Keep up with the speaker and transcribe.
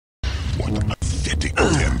What a pathetic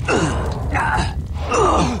attempt.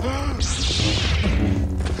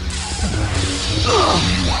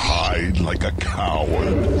 You hide like a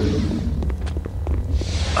coward.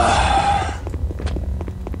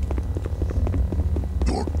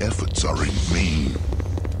 Your efforts are in vain.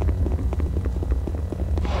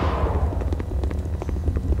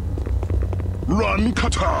 Run,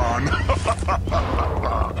 Catan!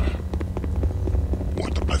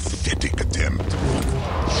 What a pathetic attempt.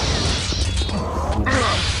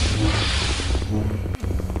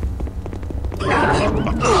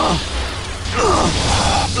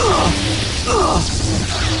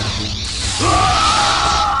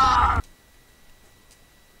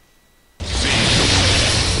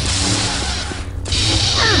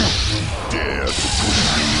 Dare to push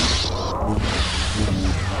me.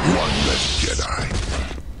 One less Jedi.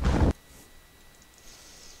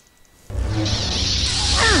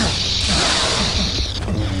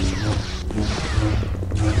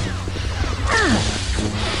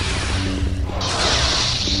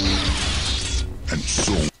 And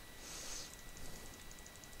so...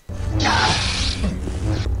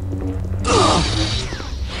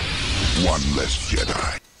 One less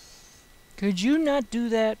Jedi. Could you not do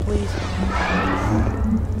that, please?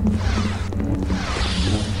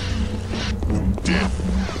 Death.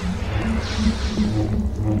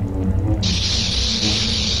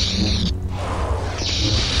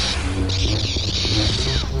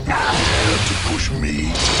 Dare to push me.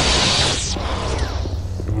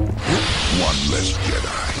 One less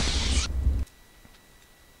Jedi.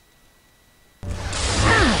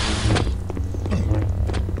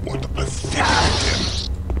 What a pathetic attempt.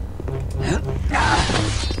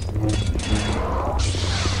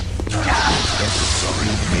 Efforts are in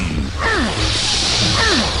vain.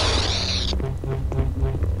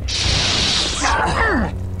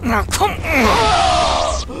 Now come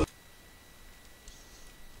on!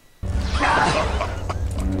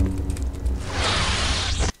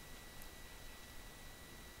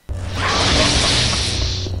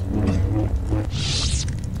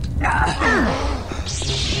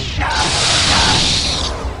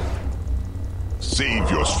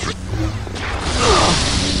 Save your strength.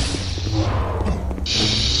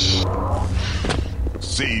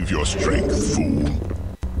 Save your strength, fool.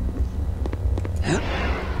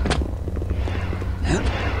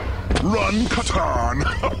 Run, Catan!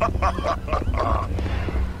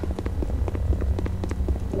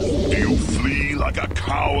 Do you flee like a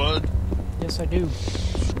coward? Yes, I do.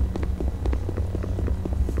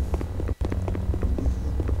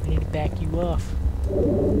 I need to back you off.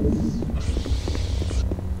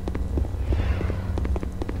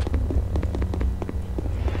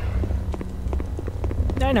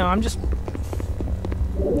 I know, I'm just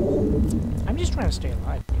trying to stay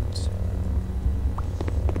alive, dudes.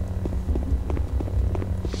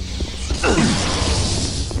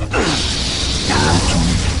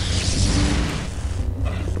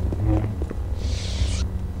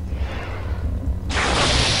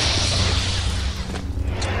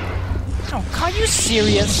 Oh, are you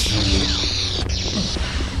serious?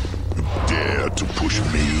 Dare to push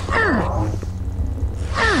me.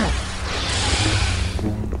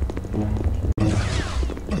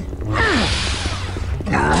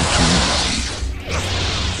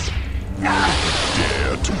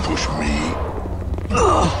 Dare to push me.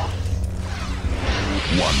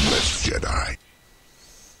 One less Jedi.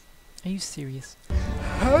 Are you serious?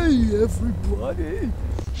 Hey, everybody!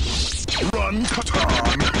 Run,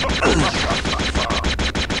 Catan!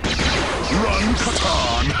 Run,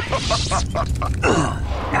 Catan!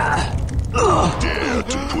 Dare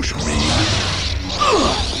to push me.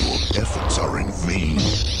 Your efforts are in vain.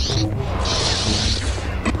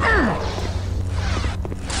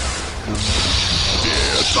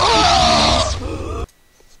 Dare to push me.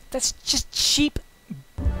 That's just cheap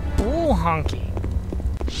bull honky.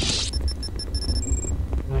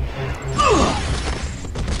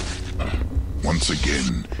 Once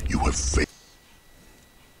again, you have failed.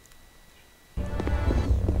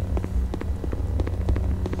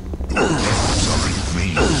 Your efforts are in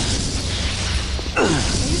vain. Are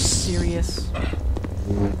you serious?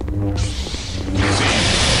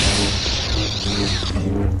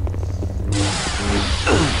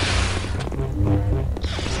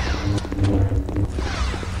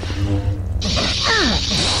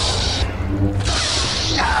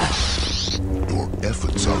 Your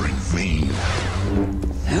efforts are in vain.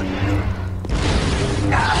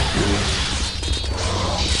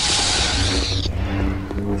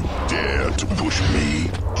 Dare to push me.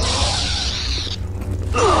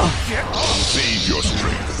 Save your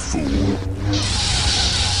strength, fool.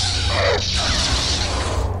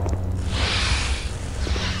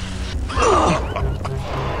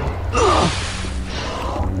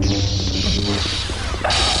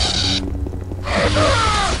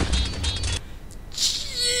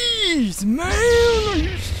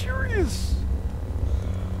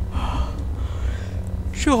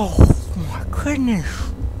 Oh my goodness.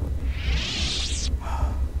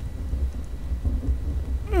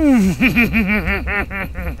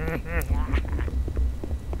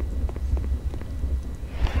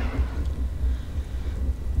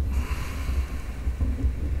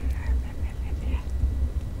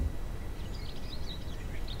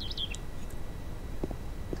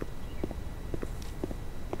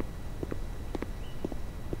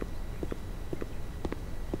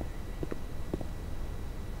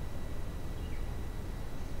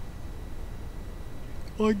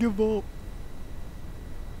 I give up.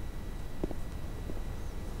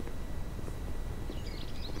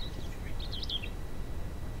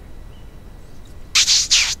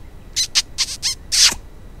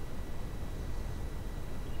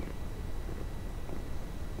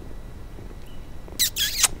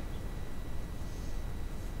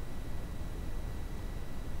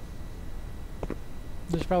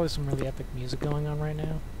 There's probably some really epic music going on right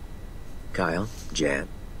now. Kyle, Jan.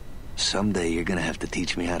 Someday you're gonna have to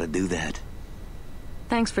teach me how to do that.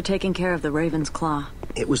 Thanks for taking care of the Raven's Claw.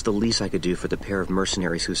 It was the least I could do for the pair of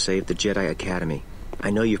mercenaries who saved the Jedi Academy. I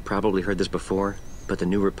know you've probably heard this before, but the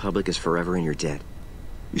New Republic is forever in your debt.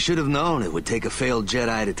 You should have known it would take a failed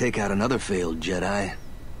Jedi to take out another failed Jedi.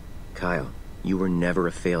 Kyle, you were never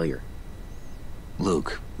a failure.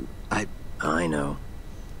 Luke, I know.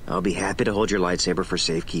 I'll be happy to hold your lightsaber for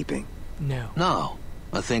safekeeping. No,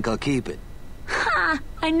 I think I'll keep it. Ha!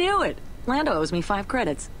 I knew it! Lando owes me 5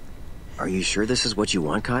 credits. Are you sure this is what you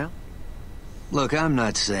want, Kyle? Look, I'm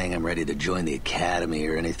not saying I'm ready to join the Academy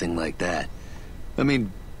or anything like that. I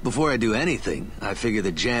mean, before I do anything, I figure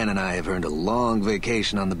that Jan and I have earned a long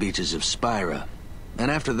vacation on the beaches of Spyra. And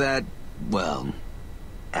after that, well...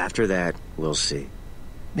 After that, we'll see.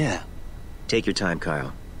 Yeah. Take your time,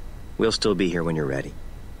 Kyle. We'll still be here when you're ready.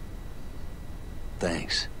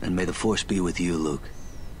 Thanks. And may the Force be with you, Luke.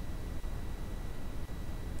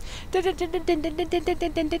 And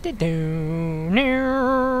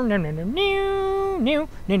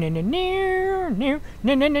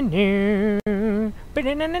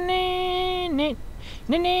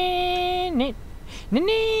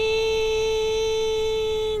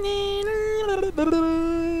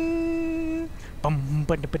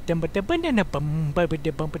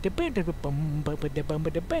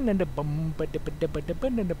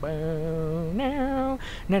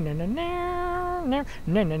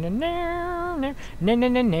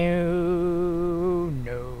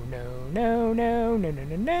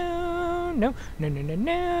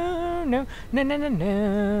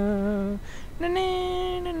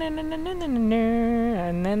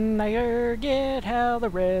then I forget how the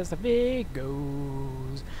rest of it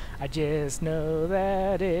goes. I just know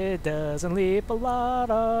that it doesn't leap a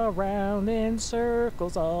lot around in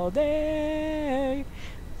circles all day.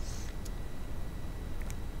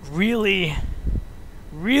 Really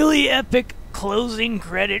epic closing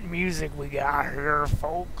credit music we got here,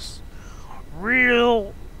 folks.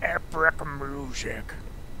 Real epic music.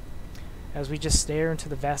 As we just stare into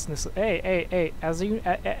the vastness. Hey! As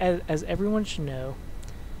everyone should know,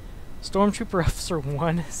 Stormtrooper Officer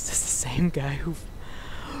 1 is just the same guy who.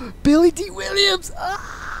 Billy D. Williams.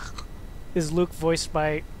 Is Luke voiced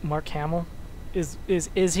by Mark Hamill? Is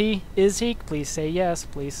he? Is he? Please say yes.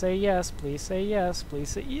 Please say yes. Please say yes. Please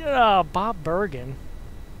say yeah. Bob Bergen.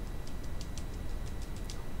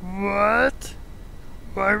 What?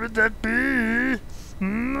 Why would that be?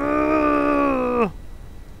 No.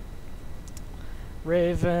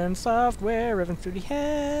 Raven Software, Raven 3D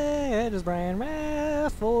Head is Brian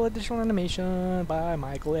Raff. Full additional animation by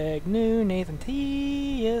Michael Agnew, Nathan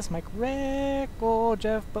T.S., Mike Reckle,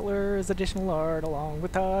 Jeff Butler is additional art along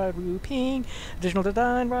with Todd Wu Ping. Additional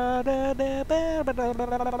design, I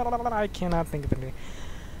cannot think of anything.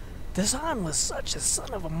 Design was such a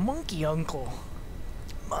son of a monkey uncle.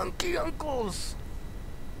 Monkey uncles!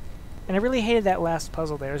 And I really hated that last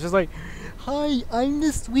puzzle there. It's just like, hi, I'm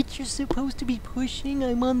the switch you're supposed to be pushing.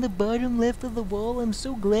 I'm on the bottom left of the wall. I'm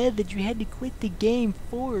so glad that you had to quit the game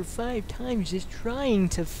 4 or 5 times just trying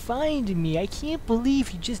to find me. I can't believe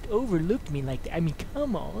you just overlooked me like that. I mean,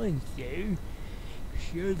 come on, sir.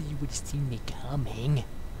 Surely you would have seen me coming.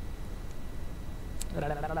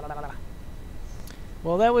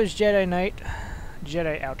 Well, that was Jedi Knight,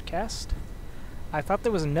 Jedi Outcast. I thought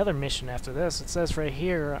there was another mission after this. It says right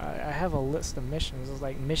here, I have a list of missions. It's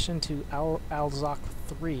like mission to Alzok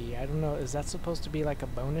 3. I don't know, is that supposed to be like a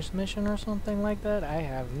bonus mission or something like that? I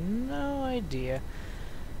have no idea.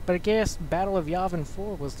 But I guess Battle of Yavin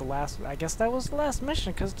 4 was the last, I guess that was the last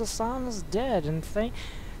mission because the sun is dead. And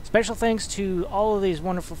Special thanks to all of these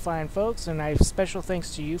wonderful fine folks, and I special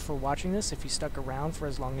thanks to you for watching this, if you stuck around for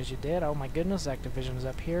as long as you did. Oh my goodness, Activision's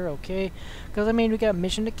up here, okay. Because, I mean, we got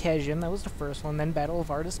Mission to Kejim, that was the first one, then Battle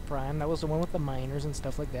of Artus Prime, that was the one with the miners and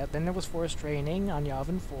stuff like that. Then there was Forest Training on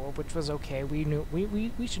Yavin 4, which was okay, we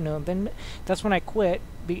should know. Then that's when I quit,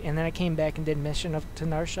 and then I came back and did Mission up to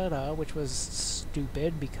Nar Shaddaa, which was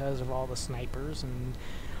stupid because of all the snipers, and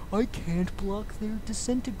I can't block their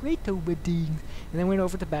disintegrator wedding. And then we went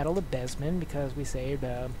over to Battle of Besman because we saved,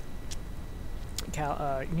 you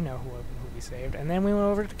know who we saved. And then we went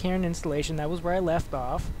over to Cairn Installation. That was where I left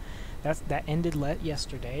off. That ended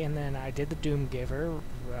yesterday. And then I did the Doom Giver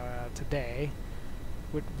today.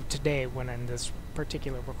 Today when in this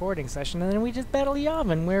particular recording session, and then we just battle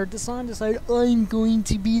Yavin, where Dasan decided, I'm going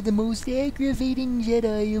to be the most aggravating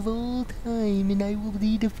Jedi of all time, and I will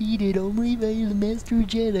be defeated only by the Master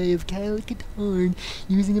Jedi of Kyle Katarn,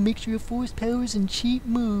 using a mixture of force powers and cheap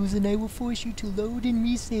moves, and I will force you to load and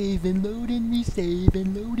resave, and load and resave,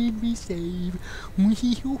 and load and resave.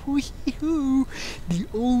 The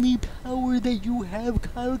only power that you have,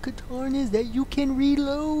 Kyle Katarn, is that you can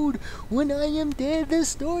reload. When I am dead, the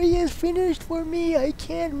story is finished for me. I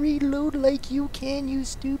can't reload like you can, you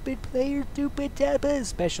stupid player, stupid tappa.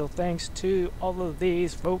 Special thanks to all of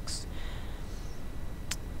these folks.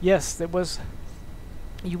 Yes, it was...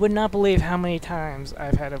 You would not believe how many times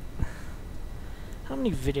I've had a... How many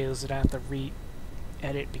videos did I have to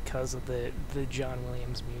re-edit because of the John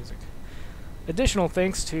Williams music? Additional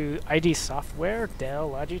thanks to ID Software, Dell,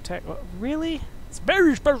 Logitech... Really? It's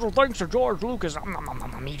very special thanks to George Lucas.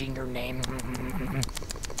 I'm eating your name.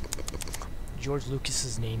 George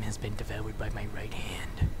Lucas's name has been devoured by my right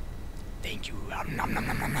hand. Thank you.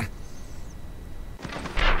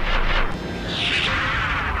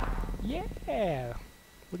 Yeah.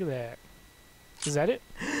 Look at that. Is that it?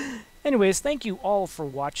 Anyways, thank you all for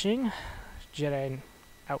watching Jedi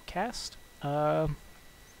Outcast. I'm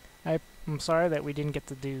sorry that we didn't get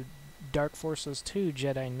to do Dark Forces 2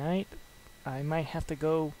 Jedi Knight. I might have to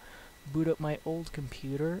go boot up my old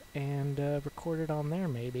computer and record it on there,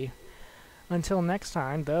 maybe. Until next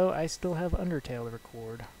time, though, I still have Undertale to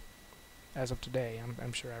record. As of today,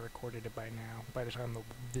 I'm sure I recorded it by now, by the time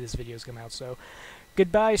this videos come out. So,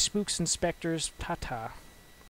 goodbye, spooks and specters. Ta-ta.